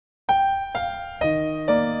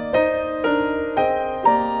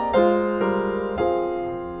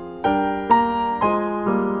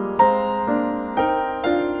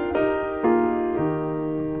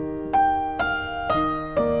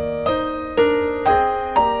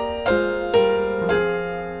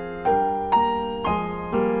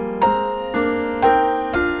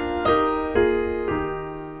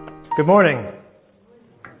Good morning.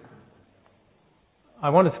 I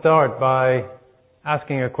want to start by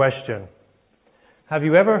asking a question. Have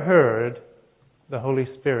you ever heard the Holy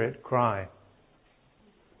Spirit cry?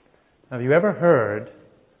 Have you ever heard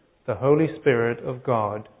the Holy Spirit of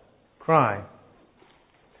God cry?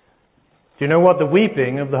 Do you know what the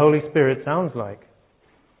weeping of the Holy Spirit sounds like?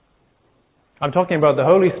 I'm talking about the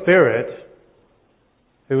Holy Spirit,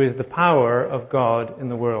 who is the power of God in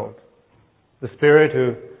the world. The Spirit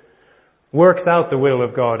who works out the will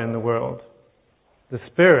of God in the world. The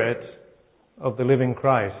Spirit of the living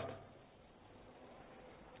Christ.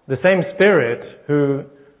 The same Spirit who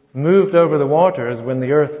moved over the waters when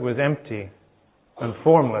the earth was empty and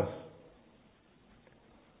formless.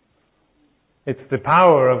 It's the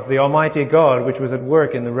power of the Almighty God which was at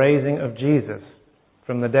work in the raising of Jesus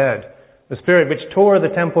from the dead. The Spirit which tore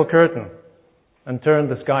the temple curtain and turned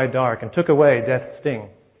the sky dark and took away death's sting.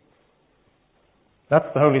 That's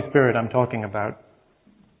the Holy Spirit I'm talking about.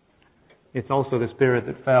 It's also the Spirit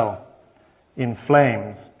that fell in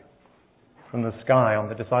flames from the sky on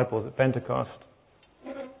the disciples at Pentecost.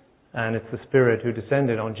 And it's the Spirit who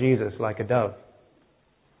descended on Jesus like a dove.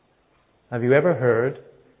 Have you ever heard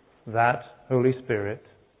that Holy Spirit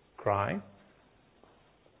cry?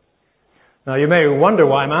 Now you may wonder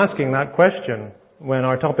why I'm asking that question when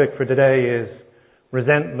our topic for today is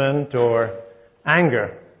resentment or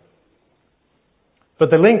anger. But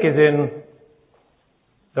the link is in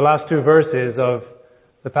the last two verses of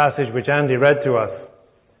the passage which Andy read to us.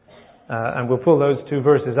 And we'll pull those two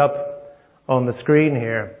verses up on the screen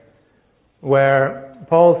here, where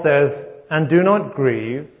Paul says, "And do not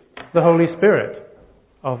grieve the Holy Spirit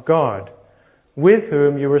of God, with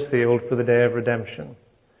whom you were sealed for the day of redemption.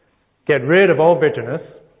 Get rid of all bitterness,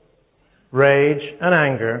 rage and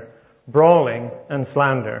anger, brawling and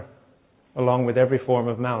slander, along with every form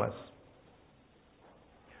of malice."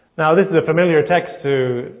 Now, this is a familiar text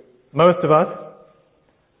to most of us,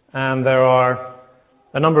 and there are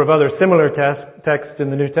a number of other similar texts in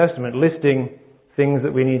the New Testament listing things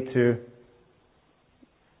that we need to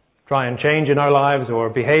try and change in our lives or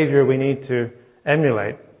behavior we need to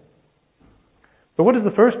emulate. But what does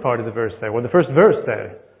the first part of the verse say? Well, the first verse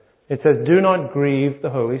says, it says, "Do not grieve the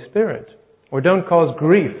Holy Spirit," or don't cause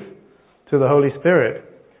grief to the Holy Spirit.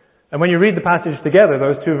 And when you read the passage together,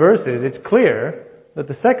 those two verses, it's clear that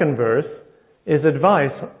the second verse is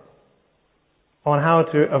advice on how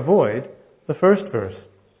to avoid the first verse,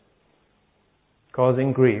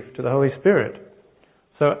 causing grief to the Holy Spirit.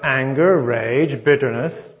 So anger, rage,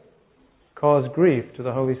 bitterness cause grief to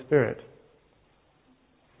the Holy Spirit.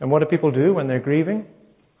 And what do people do when they're grieving?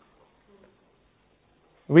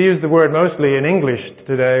 We use the word mostly in English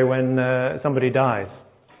today when somebody dies.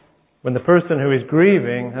 When the person who is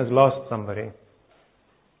grieving has lost somebody.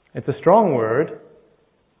 It's a strong word.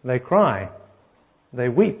 They cry. They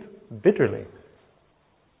weep bitterly.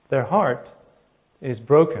 Their heart is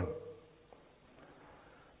broken.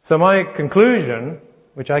 So my conclusion,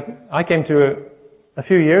 which I came to a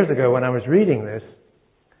few years ago when I was reading this,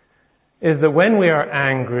 is that when we are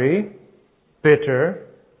angry, bitter,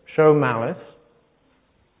 show malice,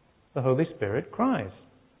 the Holy Spirit cries.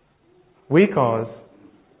 We cause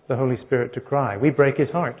the Holy Spirit to cry. We break His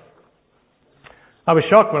heart. I was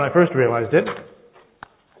shocked when I first realized it.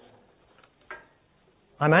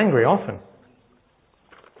 I'm angry often.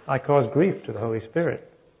 I cause grief to the Holy Spirit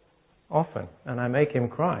often, and I make Him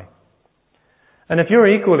cry. And if you're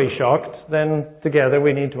equally shocked, then together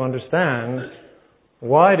we need to understand,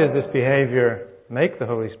 why does this behavior make the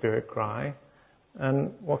Holy Spirit cry,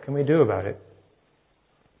 and what can we do about it?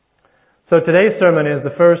 So today's sermon is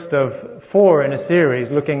the first of 4 in a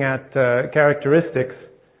series looking at characteristics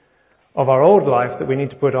of our old life that we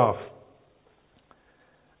need to put off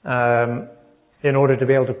in order to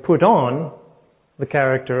be able to put on the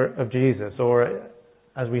character of Jesus, or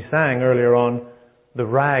as we sang earlier on, the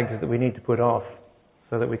rags that we need to put off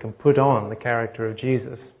so that we can put on the character of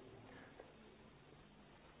Jesus.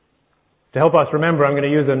 To help us remember, I'm going to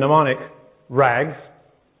use a mnemonic, RAGS,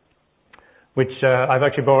 which I've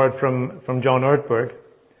actually borrowed from John Ortberg,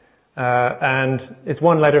 and it's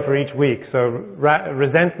one letter for each week. So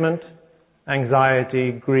resentment,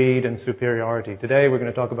 anxiety, greed, and superiority. Today we're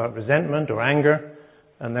going to talk about resentment or anger,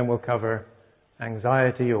 and then we'll cover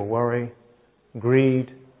anxiety or worry,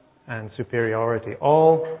 greed, and superiority.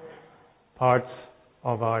 All parts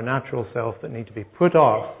of our natural self that need to be put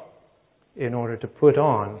off in order to put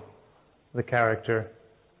on the character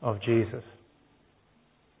of Jesus.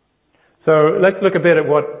 So let's look a bit at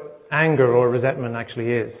what anger or resentment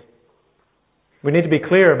actually is. We need to be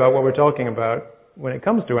clear about what we're talking about when it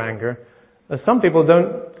comes to anger, as some people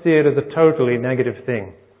don't see it as a totally negative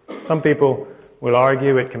thing. Some people will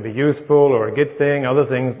argue it can be useful or a good thing, others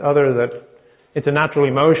that it's a natural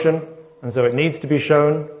emotion and so it needs to be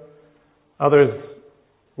shown. Others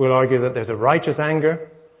will argue that there's a righteous anger,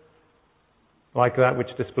 like that which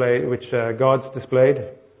God's displayed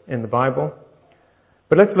in the Bible.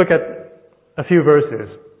 But let's look at a few verses.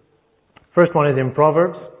 First one is in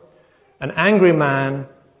Proverbs. An angry man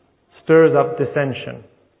stirs up dissension,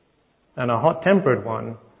 and a hot-tempered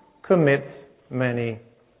one commits many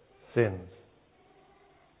sins.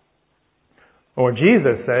 Or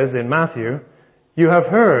Jesus says in Matthew, "You have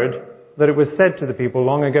heard that it was said to the people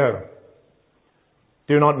long ago,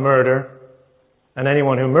 'Do not murder, and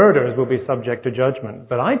anyone who murders will be subject to judgment.'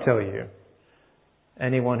 But I tell you,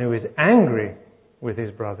 anyone who is angry with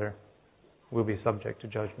his brother will be subject to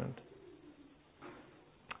judgment."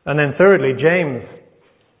 And then thirdly, James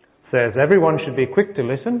says, "Everyone should be quick to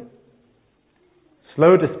listen,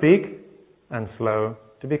 slow to speak, and slow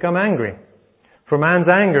to become angry. For man's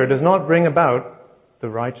anger does not bring about the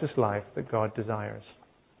righteous life that God desires."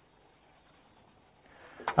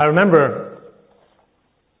 I remember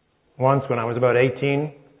once when I was about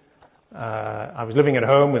 18, I was living at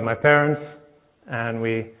home with my parents, and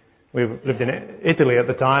we lived in Italy at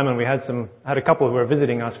the time, and we had a couple who were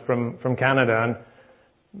visiting us from Canada, and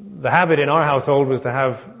the habit in our household was to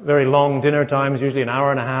have very long dinner times, usually an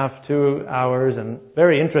hour and a half, 2 hours, and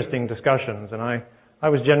very interesting discussions. And I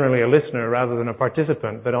was generally a listener rather than a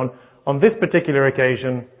participant. But on this particular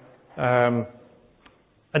occasion,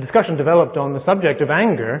 a discussion developed on the subject of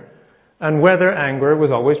anger and whether anger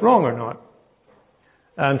was always wrong or not.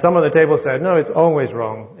 And some of the table said, "No, it's always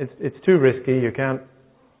wrong. It's too risky. You can't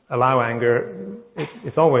allow anger.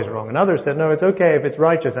 It's always wrong." And others said, "No, it's okay if it's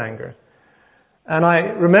righteous anger." And I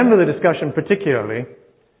remember the discussion particularly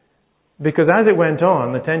because as it went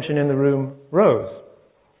on, the tension in the room rose.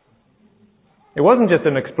 It wasn't just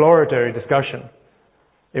an exploratory discussion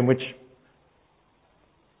in which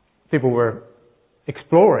people were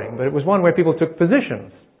exploring, but it was one where people took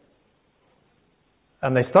positions.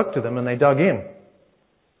 And they stuck to them and they dug in.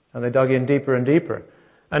 And they dug in deeper and deeper.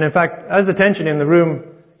 And in fact, as the tension in the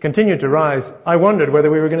room continued to rise, I wondered whether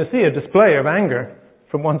we were going to see a display of anger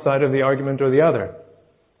from one side of the argument or the other.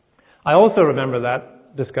 I also remember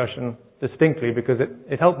that discussion distinctly because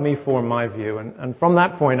it helped me form my view. And from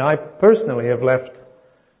that point, I personally have left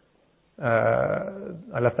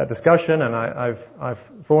that discussion, and I've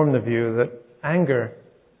formed the view that anger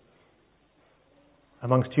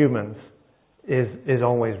amongst humans is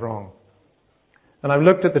always wrong. And I've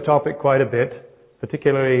looked at the topic quite a bit,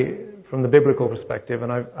 particularly from the biblical perspective,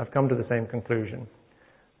 and I've come to the same conclusion.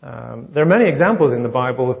 There are many examples in the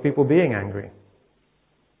Bible of people being angry.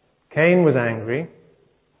 Cain was angry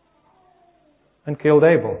and killed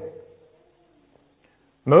Abel.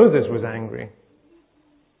 Moses was angry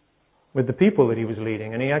with the people that he was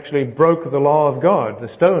leading, and he actually broke the law of God, the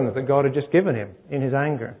stones that God had just given him in his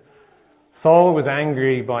anger. Saul was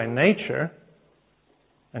angry by nature,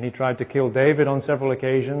 and he tried to kill David on several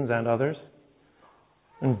occasions and others.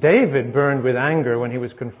 And David burned with anger when he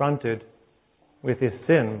was confronted with his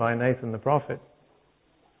sin by Nathan the prophet.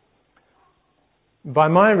 By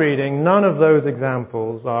my reading, none of those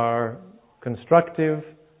examples are constructive,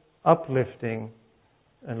 uplifting,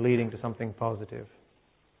 and leading to something positive.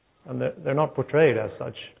 And they're not portrayed as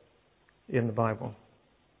such in the Bible.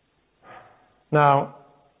 Now,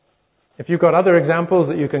 if you've got other examples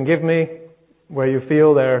that you can give me where you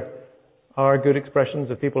feel there are good expressions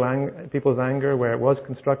of people's anger, where it was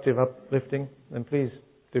constructive, uplifting, then please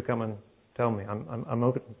do come and tell me. I'm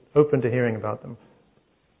open to hearing about them.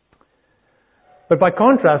 But by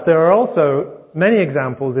contrast, there are also many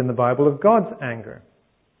examples in the Bible of God's anger.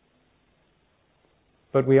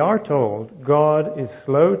 But we are told God is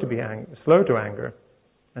slow to anger,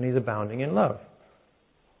 and He's abounding in love.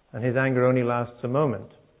 And His anger only lasts a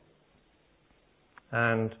moment.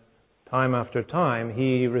 And time after time,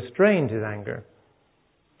 He restrained His anger.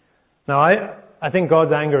 Now, I think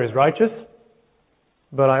God's anger is righteous,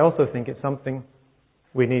 but I also think it's something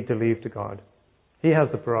we need to leave to God. He has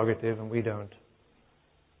the prerogative and we don't.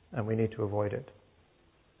 And we need to avoid it.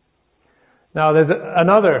 Now, there's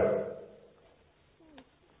another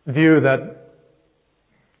view that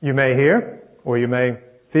you may hear, or you may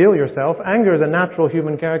feel yourself. Anger is a natural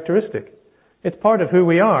human characteristic. It's part of who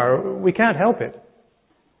we are. We can't help it.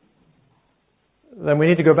 Then we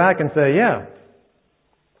need to go back and say, yeah,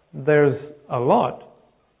 there's a lot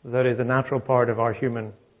that is a natural part of our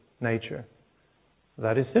human nature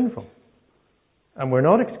that is sinful. And we're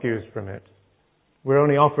not excused from it. We're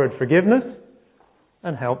only offered forgiveness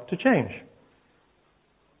and help to change.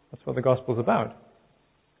 That's what the gospel's about.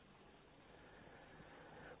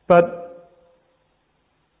 But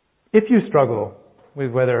if you struggle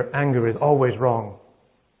with whether anger is always wrong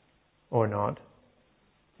or not,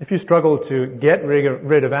 if you struggle to get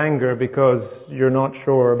rid of anger because you're not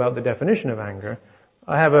sure about the definition of anger,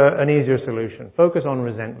 I have an easier solution. Focus on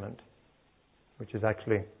resentment, which is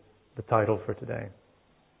actually the title for today.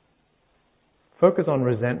 Focus on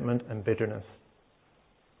resentment and bitterness.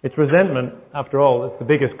 It's resentment, after all, that's the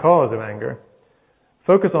biggest cause of anger.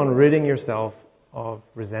 Focus on ridding yourself of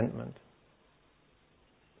resentment.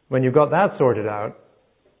 When you've got that sorted out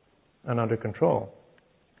and under control,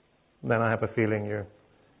 then I have a feeling your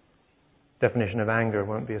definition of anger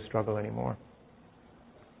won't be a struggle anymore.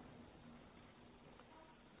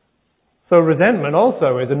 So resentment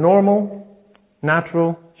also is a normal,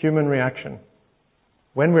 natural human reaction.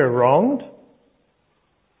 When we're wronged,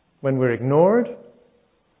 when we're ignored,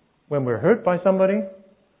 when we're hurt by somebody,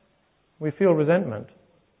 we feel resentment.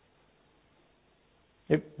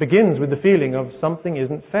 It begins with the feeling of something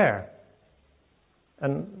isn't fair.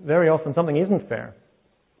 And very often something isn't fair.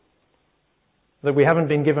 That we haven't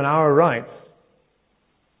been given our rights.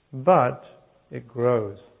 But it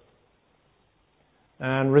grows.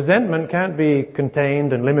 And resentment can't be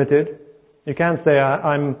contained and limited. You can't say,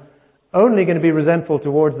 I'm only going to be resentful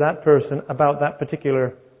towards that person about that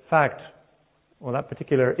particular fact or that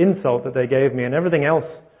particular insult that they gave me, and everything else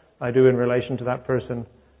I do in relation to that person,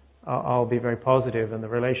 I'll be very positive and the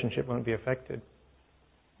relationship won't be affected.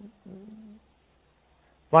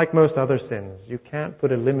 Like most other sins, you can't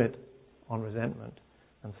put a limit on resentment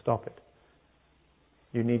and stop it.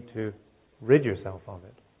 You need to rid yourself of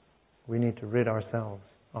it. We need to rid ourselves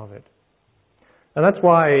of it. And that's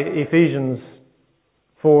why Ephesians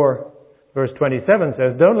 4 verse 27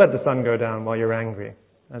 says, don't let the sun go down while you're angry.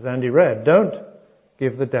 As Andy read, don't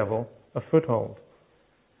give the devil a foothold.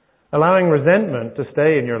 Allowing resentment to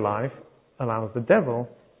stay in your life allows the devil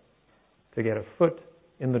to get a foot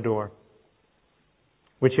in the door,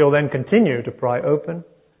 which he'll then continue to pry open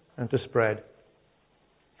and to spread.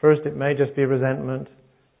 First, it may just be resentment,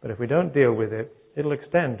 but if we don't deal with it, it'll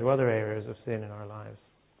extend to other areas of sin in our lives.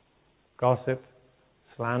 Gossip,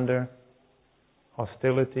 slander,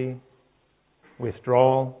 hostility,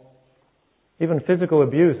 withdrawal, even physical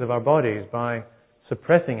abuse of our bodies by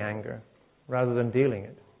suppressing anger rather than dealing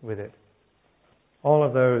with it. All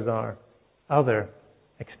of those are other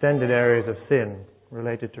extended areas of sin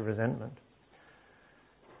related to resentment.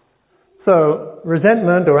 So,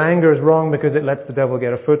 resentment or anger is wrong because it lets the devil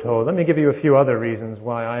get a foothold. Let me give you a few other reasons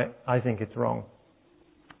why I think it's wrong.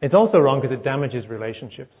 It's also wrong because it damages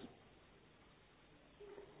relationships.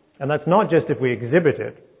 And that's not just if we exhibit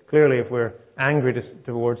it. Clearly, if we're angry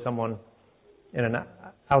towards someone in an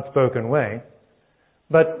outspoken way.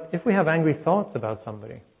 But if we have angry thoughts about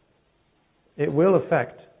somebody, it will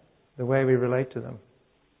affect the way we relate to them,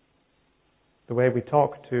 the way we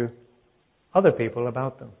talk to other people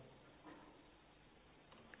about them.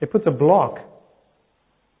 It puts a block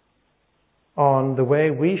on the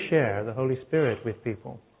way we share the Holy Spirit with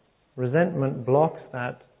people. Resentment blocks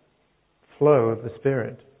that flow of the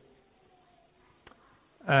Spirit.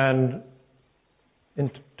 And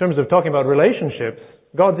in terms of talking about relationships,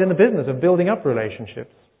 God's in the business of building up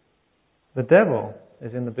relationships. The devil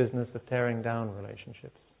is in the business of tearing down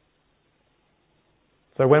relationships.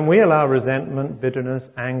 So when we allow resentment, bitterness,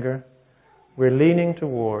 anger, we're leaning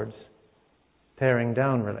towards tearing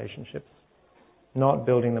down relationships, not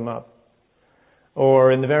building them up.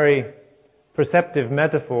 Or in the very perceptive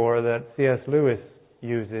metaphor that C.S. Lewis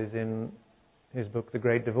uses in his book, The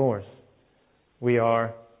Great Divorce, we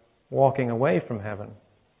are walking away from heaven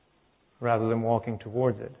rather than walking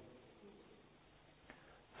towards it.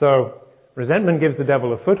 So, resentment gives the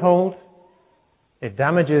devil a foothold. It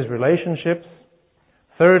damages relationships.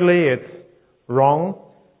 Thirdly, it's wrong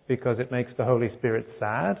because it makes the Holy Spirit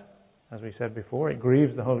sad. As we said before, it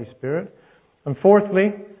grieves the Holy Spirit. And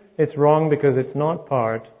fourthly, it's wrong because it's not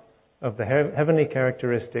part of the heavenly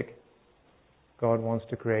characteristic God wants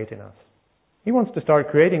to create in us. He wants to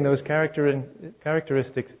start creating those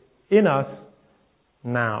characteristics in us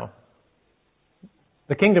now.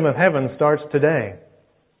 The kingdom of heaven starts today.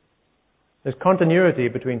 There's continuity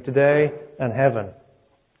between today and heaven,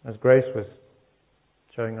 as Grace was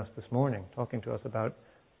showing us this morning, talking to us about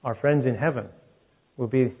our friends in heaven will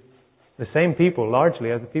be the same people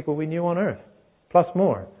largely as the people we knew on earth, plus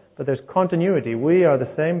more. But there's continuity. We are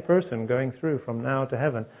the same person going through from now to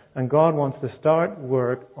heaven, and God wants to start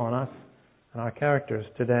work on us and our characters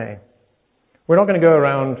today. We're not going to go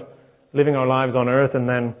around living our lives on earth and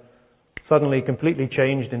then suddenly completely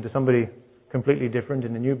changed into somebody completely different,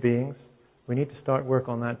 into new beings. We need to start work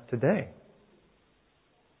on that today.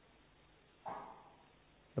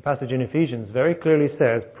 The passage in Ephesians very clearly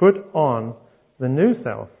says, put on the new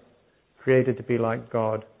self, created to be like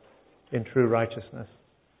God in true righteousness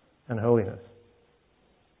and holiness.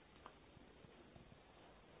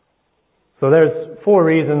 So there's 4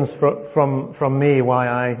 reasons from me why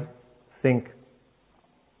I think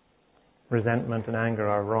resentment and anger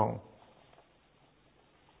are wrong.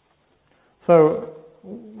 So,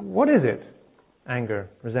 what is it? Anger,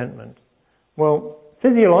 resentment? Well,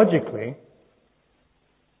 physiologically,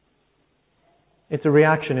 it's a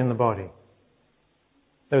reaction in the body.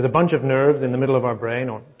 There's a bunch of nerves in the middle of our brain,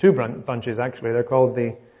 or 2 bunches actually. They're called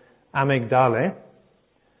the amygdalae.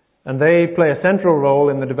 And they play a central role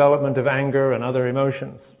in the development of anger and other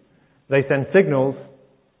emotions. They send signals,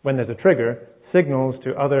 when there's a trigger, signals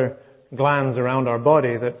to other glands around our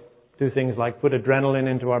body that do things like put adrenaline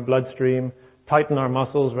into our bloodstream, tighten our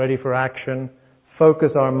muscles ready for action,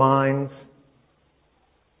 focus our minds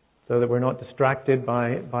so that we're not distracted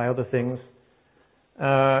by other things.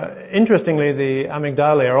 Interestingly, the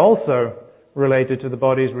amygdalae are also related to the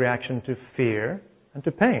body's reaction to fear and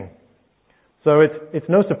to pain. So it's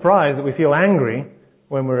no surprise that we feel angry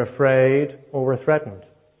when we're afraid or we're threatened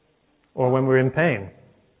or when we're in pain.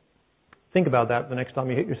 Think about that the next time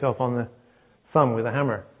you hit yourself on the thumb with a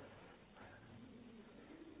hammer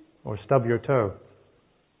or stub your toe.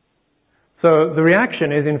 So the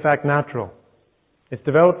reaction is in fact natural. It's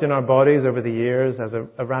developed in our bodies over the years as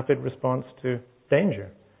a rapid response to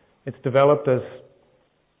danger. It's developed as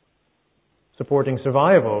supporting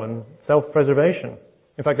survival and self-preservation.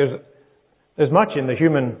 In fact, there's much in the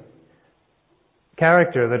human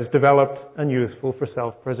character that is developed and useful for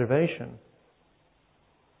self-preservation,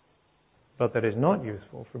 but that is not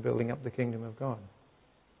useful for building up the kingdom of God,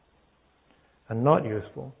 and not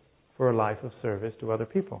useful for a life of service to other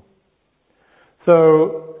people.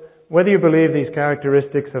 So, whether you believe these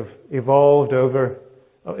characteristics have evolved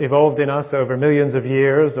in us over millions of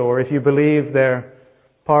years, or if you believe they're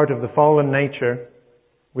part of the fallen nature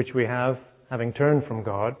which we have, having turned from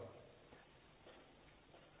God,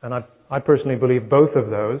 and I personally believe both of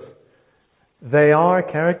those, they are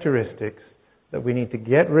characteristics that we need to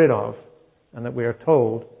get rid of and that we are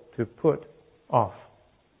told to put off.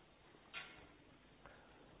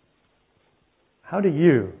 How do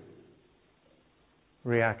you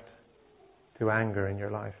react to anger in your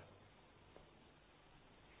life?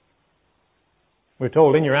 We're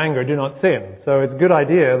told, in your anger, do not sin. So it's a good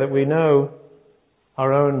idea that we know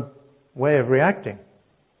our own way of reacting.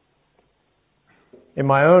 In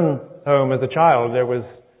my own home as a child, there was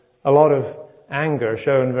a lot of anger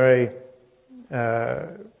shown very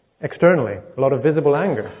externally, a lot of visible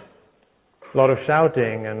anger, a lot of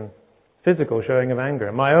shouting and physical showing of anger.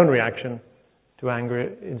 My own reaction to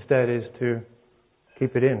anger instead is to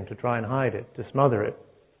keep it in, to try and hide it, to smother it.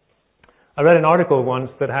 I read an article once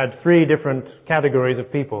that had 3 different categories of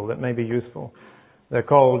people that may be useful. They're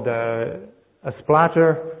called a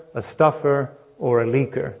splatter, a stuffer, or a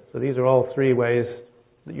leaker. So these are all 3 ways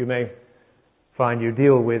that you may find you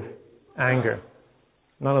deal with anger.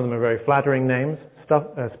 None of them are very flattering names.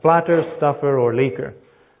 Splatter, stuffer, or leaker.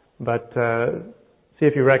 But see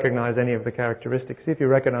if you recognize any of the characteristics. See if you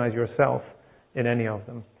recognize yourself in any of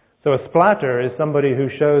them. So a splatter is somebody who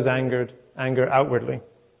shows anger outwardly.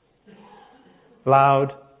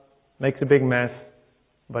 Loud, makes a big mess,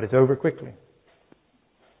 but it's over quickly.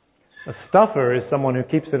 A stuffer is someone who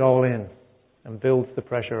keeps it all in and builds the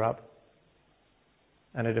pressure up.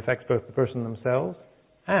 And it affects both the person themselves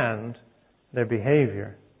and their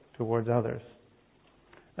behavior towards others.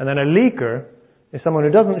 And then a leaker is someone who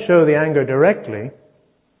doesn't show the anger directly,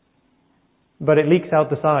 but it leaks out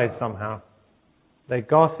the sides somehow. They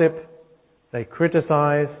gossip, they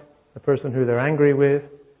criticize the person who they're angry with,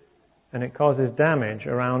 and it causes damage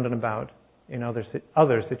around and about in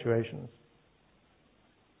other situations.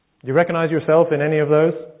 Do you recognize yourself in any of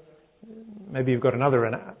those? Maybe you've got another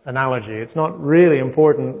analogy. It's not really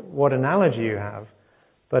important what analogy you have,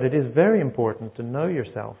 but it is very important to know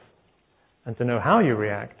yourself and to know how you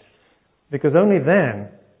react, because only then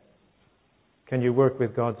can you work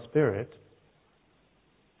with God's Spirit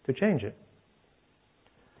to change it.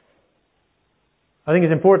 I think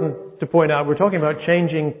it's important to point out we're talking about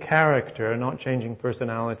changing character, not changing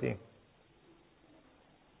personality.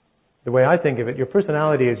 The way I think of it, your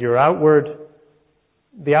personality is the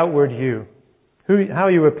outward you. How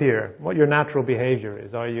you appear, what your natural behavior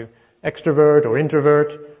is. Are you extrovert or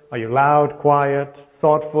introvert? Are you loud, quiet,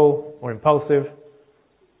 thoughtful, or impulsive?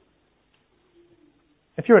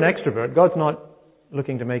 If you're an extrovert, God's not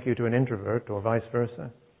looking to make you to an introvert or vice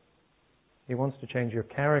versa. He wants to change your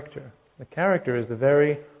character. The character is the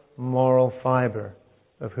very moral fiber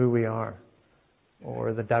of who we are.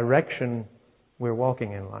 or the direction we're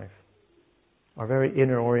walking in life, our very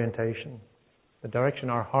inner orientation, the direction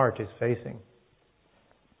our heart is facing.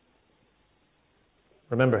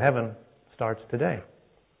 Remember, heaven starts today.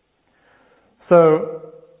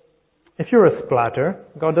 So, if you're a splatter,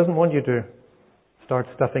 God doesn't want you to start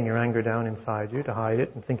stuffing your anger down inside you to hide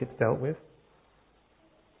it and think it's dealt with.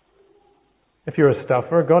 If you're a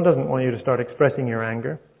stuffer, God doesn't want you to start expressing your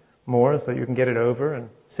anger more so that you can get it over and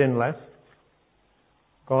sin less.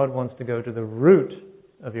 God wants to go to the root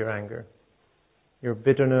of your anger, your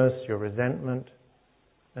bitterness, your resentment,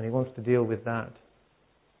 and He wants to deal with that.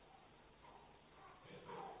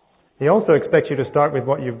 He also expects you to start with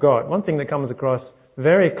what you've got. One thing that comes across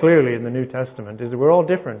very clearly in the New Testament is that we're all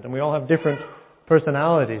different, and we all have different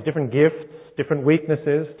personalities, different gifts, different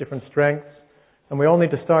weaknesses, different strengths, and we all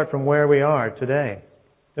need to start from where we are today.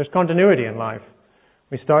 There's continuity in life.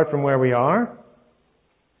 We start from where we are,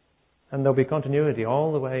 and there'll be continuity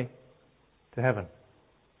all the way to heaven.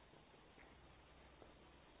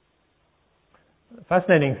 The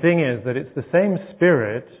fascinating thing is that it's the same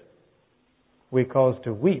Spirit we cause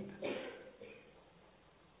to weep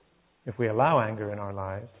if we allow anger in our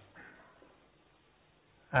lives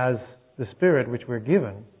as the Spirit which we're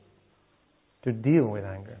given to deal with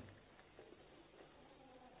anger.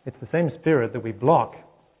 It's the same Spirit that we block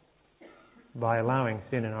by allowing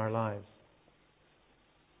sin in our lives.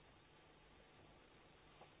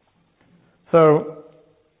 So,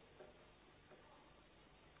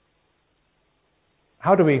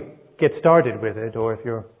 how do we get started with it? Or if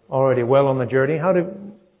you're already well on the journey, how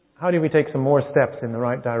do we take some more steps in the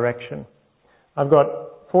right direction? I've got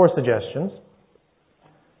 4 suggestions.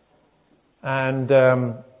 And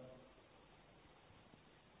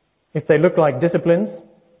if they look like disciplines,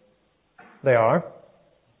 they are.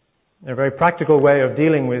 They're a very practical way of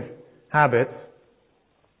dealing with habits,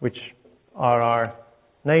 which are our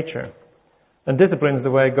nature. And discipline is the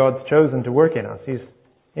way God's chosen to work in us.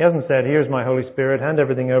 He hasn't said, here's my Holy Spirit, hand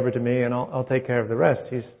everything over to me and I'll take care of the rest.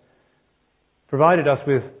 He's provided us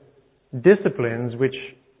with disciplines which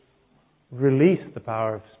release the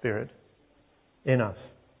power of Spirit in us.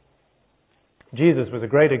 Jesus was a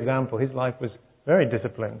great example. His life was very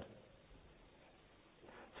disciplined.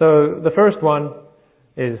 So the first one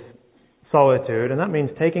is solitude, and that means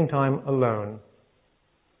taking time alone,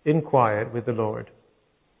 in quiet with the Lord.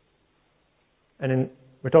 And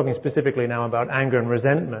we're talking specifically now about anger and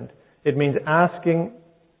resentment. It means asking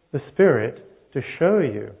the Spirit to show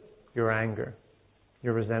you your anger,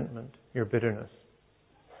 your resentment, your bitterness.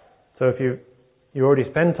 So if you already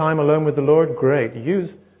spend time alone with the Lord, great. Use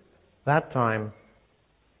that time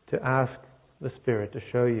to ask the Spirit to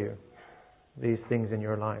show you these things in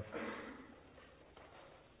your life.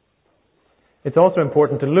 It's also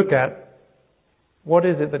important to look at what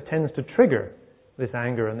is it that tends to trigger this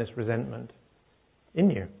anger and this resentment in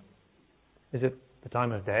you. Is it the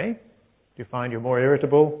time of day? Do you find you're more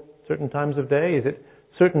irritable certain times of day? Is it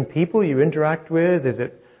certain people you interact with? Is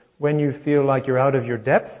it when you feel like you're out of your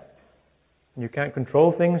depth and you can't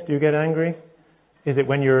control things? Do you get angry? Is it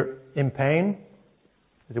when you're in pain?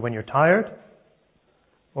 Is it when you're tired?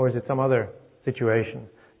 Or is it some other situation?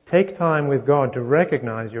 Take time with God to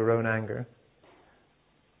recognize your own anger,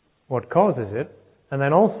 what causes it, and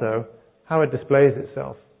then also how it displays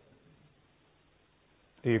itself.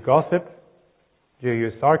 Do you gossip? Do you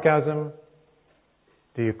use sarcasm?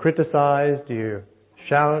 Do you criticize? Do you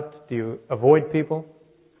shout? Do you avoid people?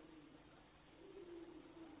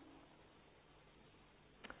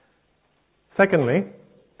 Secondly,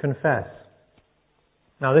 confess.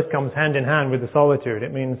 Now this comes hand in hand with the solitude.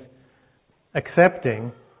 It means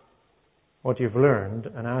accepting what you've learned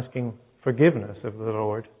and asking forgiveness of the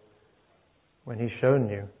Lord when He's shown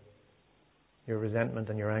you your resentment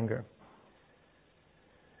and your anger.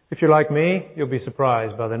 If you're like me, you'll be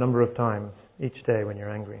surprised by the number of times each day when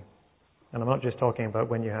you're angry. And I'm not just talking about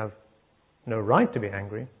when you have no right to be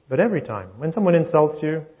angry, but every time. When someone insults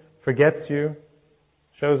you, forgets you,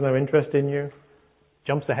 shows no interest in you,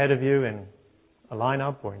 jumps ahead of you in a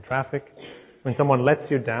lineup or in traffic, when someone lets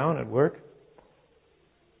you down at work,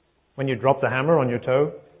 when you drop the hammer on your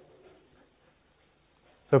toe.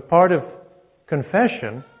 So part of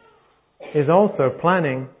confession is also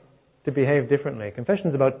planning to behave differently. Confession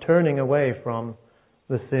is about turning away from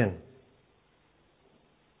the sin.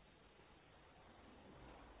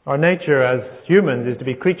 Our nature as humans is to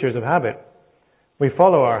be creatures of habit. We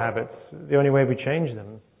follow our habits. The only way we change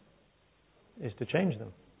them is to change them,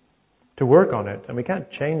 to work on it. And we can't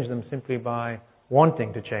change them simply by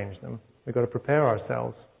wanting to change them. We've got to prepare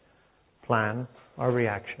ourselves, plan our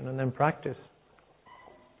reaction, and then practice.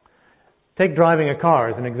 Take driving a car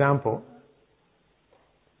as an example.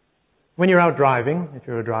 When you're out driving, if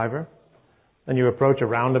you're a driver, and you approach a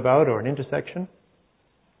roundabout or an intersection,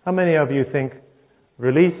 how many of you think,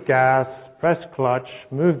 release gas, press clutch,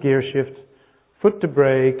 move gear shift, foot to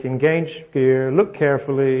brake, engage gear, look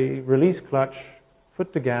carefully, release clutch,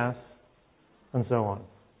 foot to gas, and so on?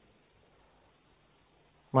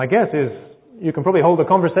 My guess is you can probably hold a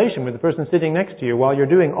conversation with the person sitting next to you while you're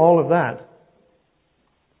doing all of that.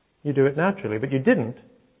 You do it naturally, but you didn't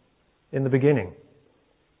in the beginning.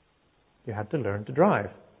 You had to learn to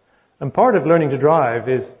drive. And part of learning to drive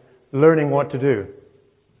is learning what to do.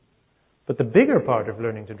 But the bigger part of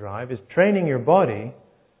learning to drive is training your body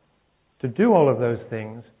to do all of those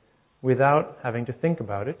things without having to think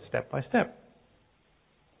about it step by step.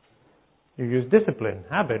 You use discipline,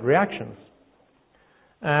 habit, reactions.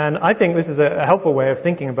 And I think this is a helpful way of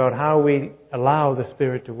thinking about how we allow the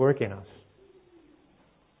Spirit to work in us.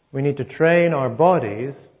 We need to train our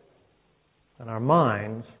bodies and our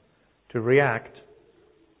minds to react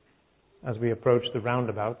as we approach the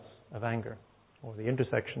roundabouts of anger or the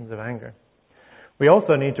intersections of anger. We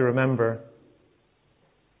also need to remember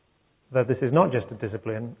that this is not just a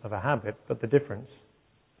discipline of a habit, but the difference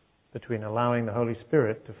between allowing the Holy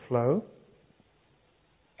Spirit to flow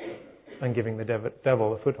and giving the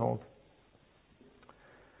devil a foothold.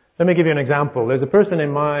 Let me give you an example. There's a person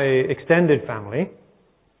in my extended family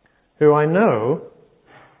who I know,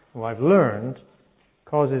 who I've learned,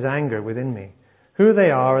 causes anger within me. Who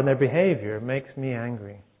they are and their behavior makes me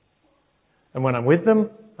angry. And when I'm with them,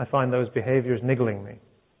 I find those behaviors niggling me.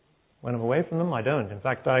 When I'm away from them, I don't. In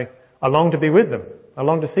fact, I long to be with them. I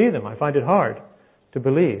long to see them. I find it hard to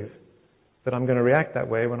believe that I'm going to react that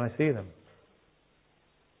way when I see them.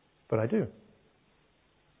 But I do.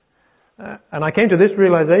 And I came to this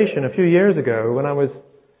realization a few years ago when I was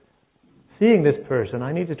seeing this person.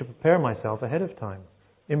 I needed to prepare myself ahead of time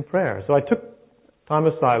in prayer. So I took time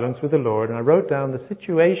of silence with the Lord and I wrote down the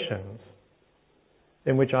situations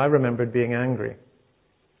in which I remembered being angry.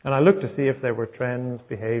 And I looked to see if there were trends,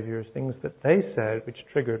 behaviors, things that they said which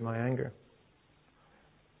triggered my anger.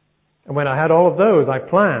 And when I had all of those, I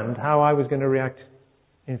planned how I was going to react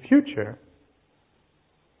in future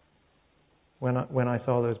when I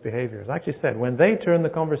saw those behaviors. I actually said, when they turn the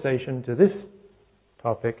conversation to this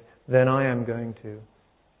topic, then I am going to.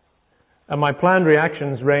 And my planned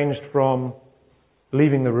reactions ranged from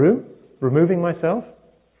leaving the room, removing myself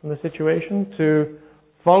from the situation, to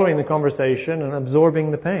following the conversation and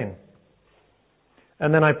absorbing the pain.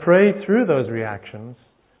 And then I prayed through those reactions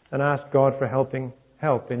and asked God for help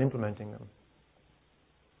in implementing them.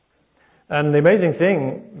 And the amazing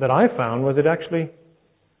thing that I found was that actually,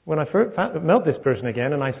 when I first met this person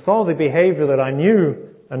again and I saw the behavior that I knew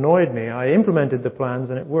annoyed me, I implemented the plans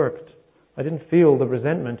and it worked. I didn't feel the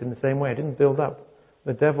resentment in the same way. I didn't build up.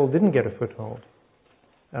 The devil didn't get a foothold.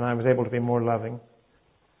 And I was able to be more loving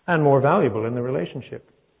and more valuable in the relationship.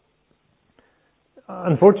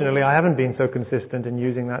 Unfortunately, I haven't been so consistent in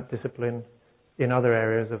using that discipline in other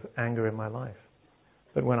areas of anger in my life.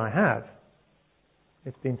 But when I have,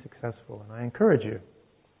 it's been successful. And I encourage you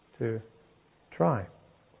to try.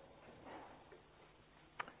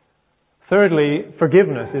 Thirdly,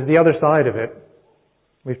 forgiveness is the other side of it.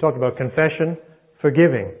 We've talked about confession.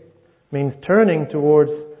 Forgiving means turning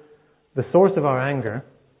towards the source of our anger,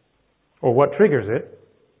 or what triggers it,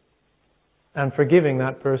 and forgiving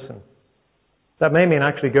that person. That may mean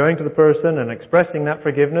actually going to the person and expressing that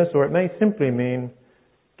forgiveness, or it may simply mean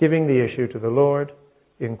giving the issue to the Lord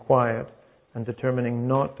in quiet and determining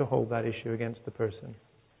not to hold that issue against the person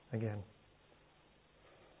again.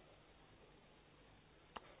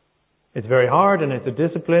 It's very hard and it's a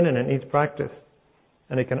discipline and it needs practice.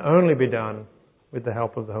 And it can only be done with the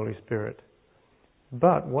help of the Holy Spirit.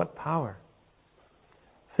 But what power!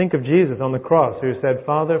 Think of Jesus on the cross who said,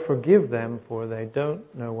 "Father, forgive them, for they don't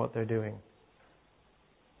know what they're doing."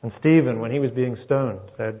 And Stephen, when he was being stoned,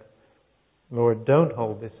 said, "Lord, don't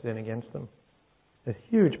hold this sin against them." There's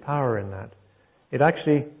huge power in that. It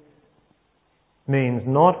actually means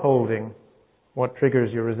not holding what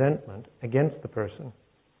triggers your resentment against the person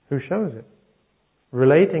who shows it.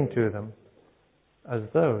 Relating to them as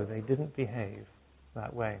though they didn't behave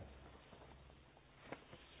that way.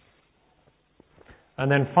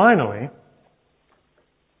 And then finally,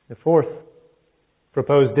 the fourth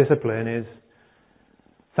proposed discipline is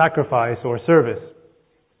sacrifice or service.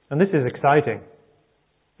 And this is exciting.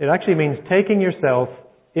 It actually means taking yourself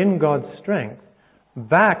in God's strength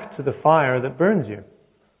back to the fire that burns you,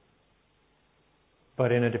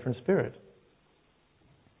 but in a different spirit.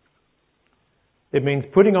 It means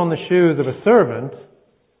putting on the shoes of a servant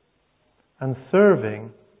and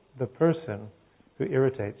serving the person who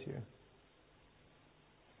irritates you.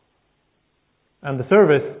 And the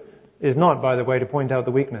service is not, by the way, to point out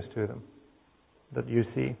the weakness to them that you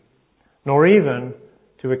see, nor even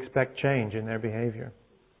to expect change in their behavior.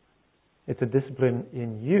 It's a discipline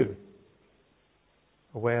in you,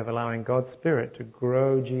 a way of allowing God's Spirit to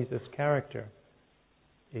grow Jesus' character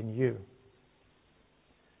in you.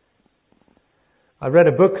 I read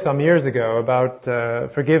a book some years ago about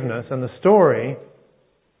forgiveness, and the story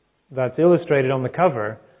that's illustrated on the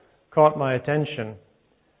cover caught my attention.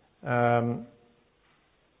 A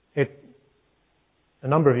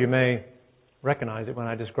number of you may recognize it when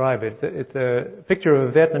I describe it. It's a picture of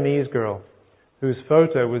a Vietnamese girl whose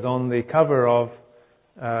photo was on the cover of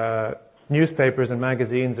newspapers and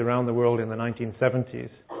magazines around the world in the 1970s.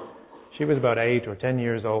 She was about 8 or 10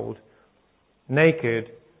 years old,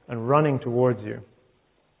 naked and running towards you,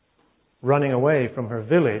 running away from her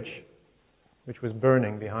village, which was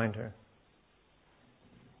burning behind her.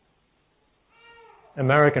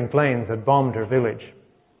 American planes had bombed her village,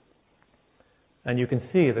 and you can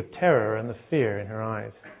see the terror and the fear in her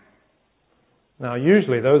eyes. Now,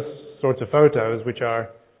 usually those sorts of photos, which are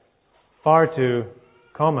far too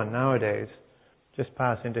common nowadays, just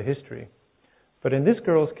pass into history. But in this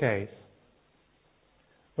girl's case,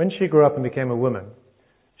 when she grew up and became a woman,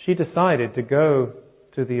 she decided to go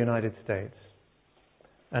to the United States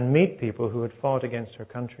and meet people who had fought against her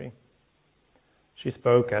country. She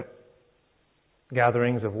spoke at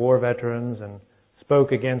gatherings of war veterans and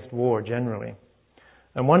spoke against war generally.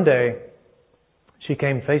 And one day, she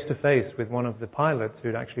came face to face with one of the pilots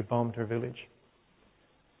who'd actually bombed her village.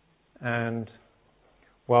 And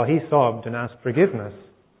while he sobbed and asked forgiveness,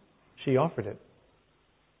 she offered it.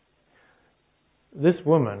 This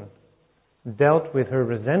woman dealt with her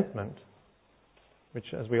resentment,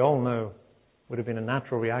 which, as we all know, would have been a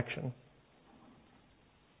natural reaction,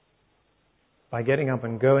 by getting up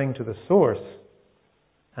and going to the source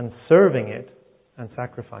and serving it and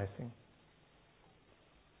sacrificing.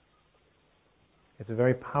 It's a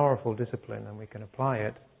very powerful discipline, and we can apply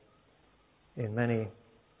it in many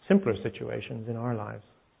simpler situations in our lives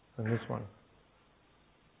than this one.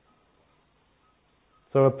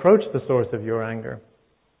 So approach the source of your anger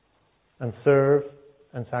and serve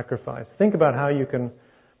and sacrifice. Think about how you can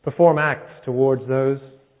perform acts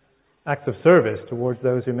of service towards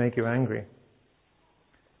those who make you angry.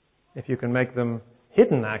 If you can make them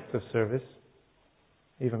hidden acts of service,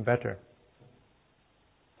 even better.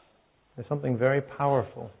 There's something very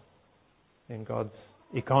powerful in God's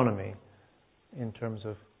economy in terms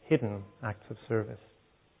of hidden acts of service.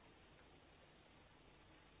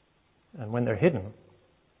 And when they're hidden,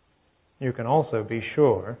 you can also be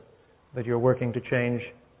sure that you're working to change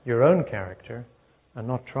your own character and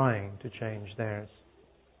not trying to change theirs.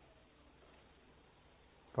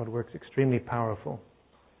 God works extremely powerful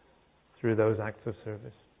through those acts of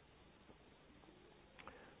service.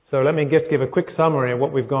 So let me just give a quick summary of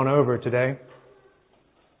what we've gone over today.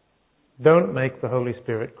 Don't make the Holy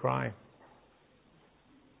Spirit cry.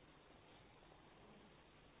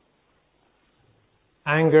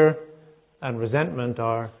 Anger and resentment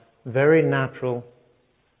are very natural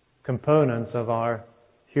components of our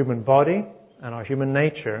human body and our human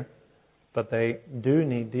nature, but they do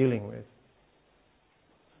need dealing with.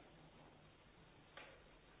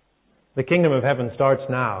 The kingdom of heaven starts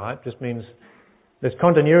now. That just means there's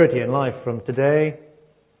continuity in life from today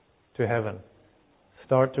to heaven.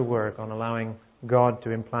 Start to work on allowing God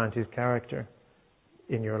to implant His character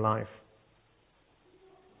in your life.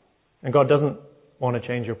 And God doesn't want to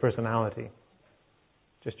change your personality,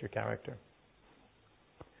 just your character.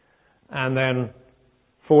 And then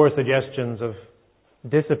 4 suggestions of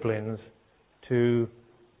disciplines to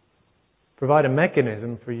provide a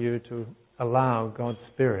mechanism for you to allow God's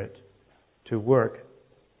Spirit to work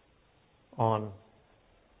on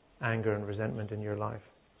anger and resentment in your life.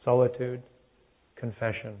 Solitude,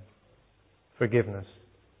 confession, forgiveness,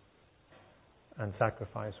 and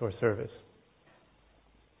sacrifice or service.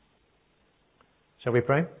 Shall we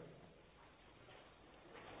pray?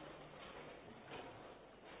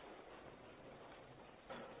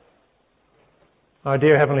 Our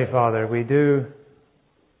dear Heavenly Father, we do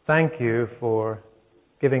thank You for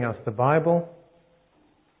giving us the Bible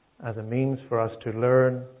as a means for us to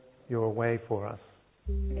learn Your way for us.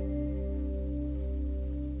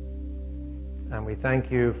 And we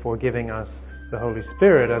thank You for giving us the Holy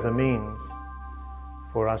Spirit as a means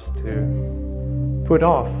for us to put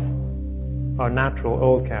off our natural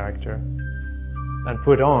old character and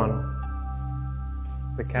put on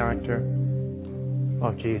the character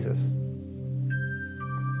of Jesus.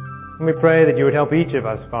 And we pray that You would help each of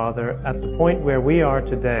us, Father, at the point where we are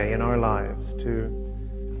today in our lives, to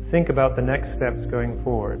think about the next steps going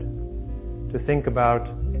forward, to think about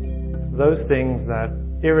those things that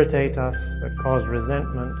irritate us, that cause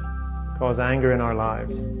resentment, cause anger in our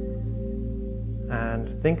lives,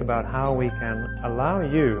 and think about how we can allow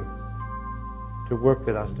you to work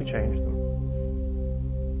with us to change them.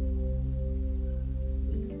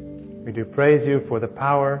 We do praise you for the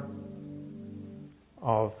power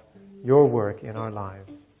of your work in our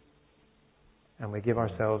lives, and we give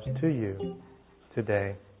ourselves to you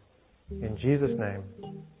today. In Jesus' name,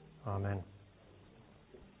 amen.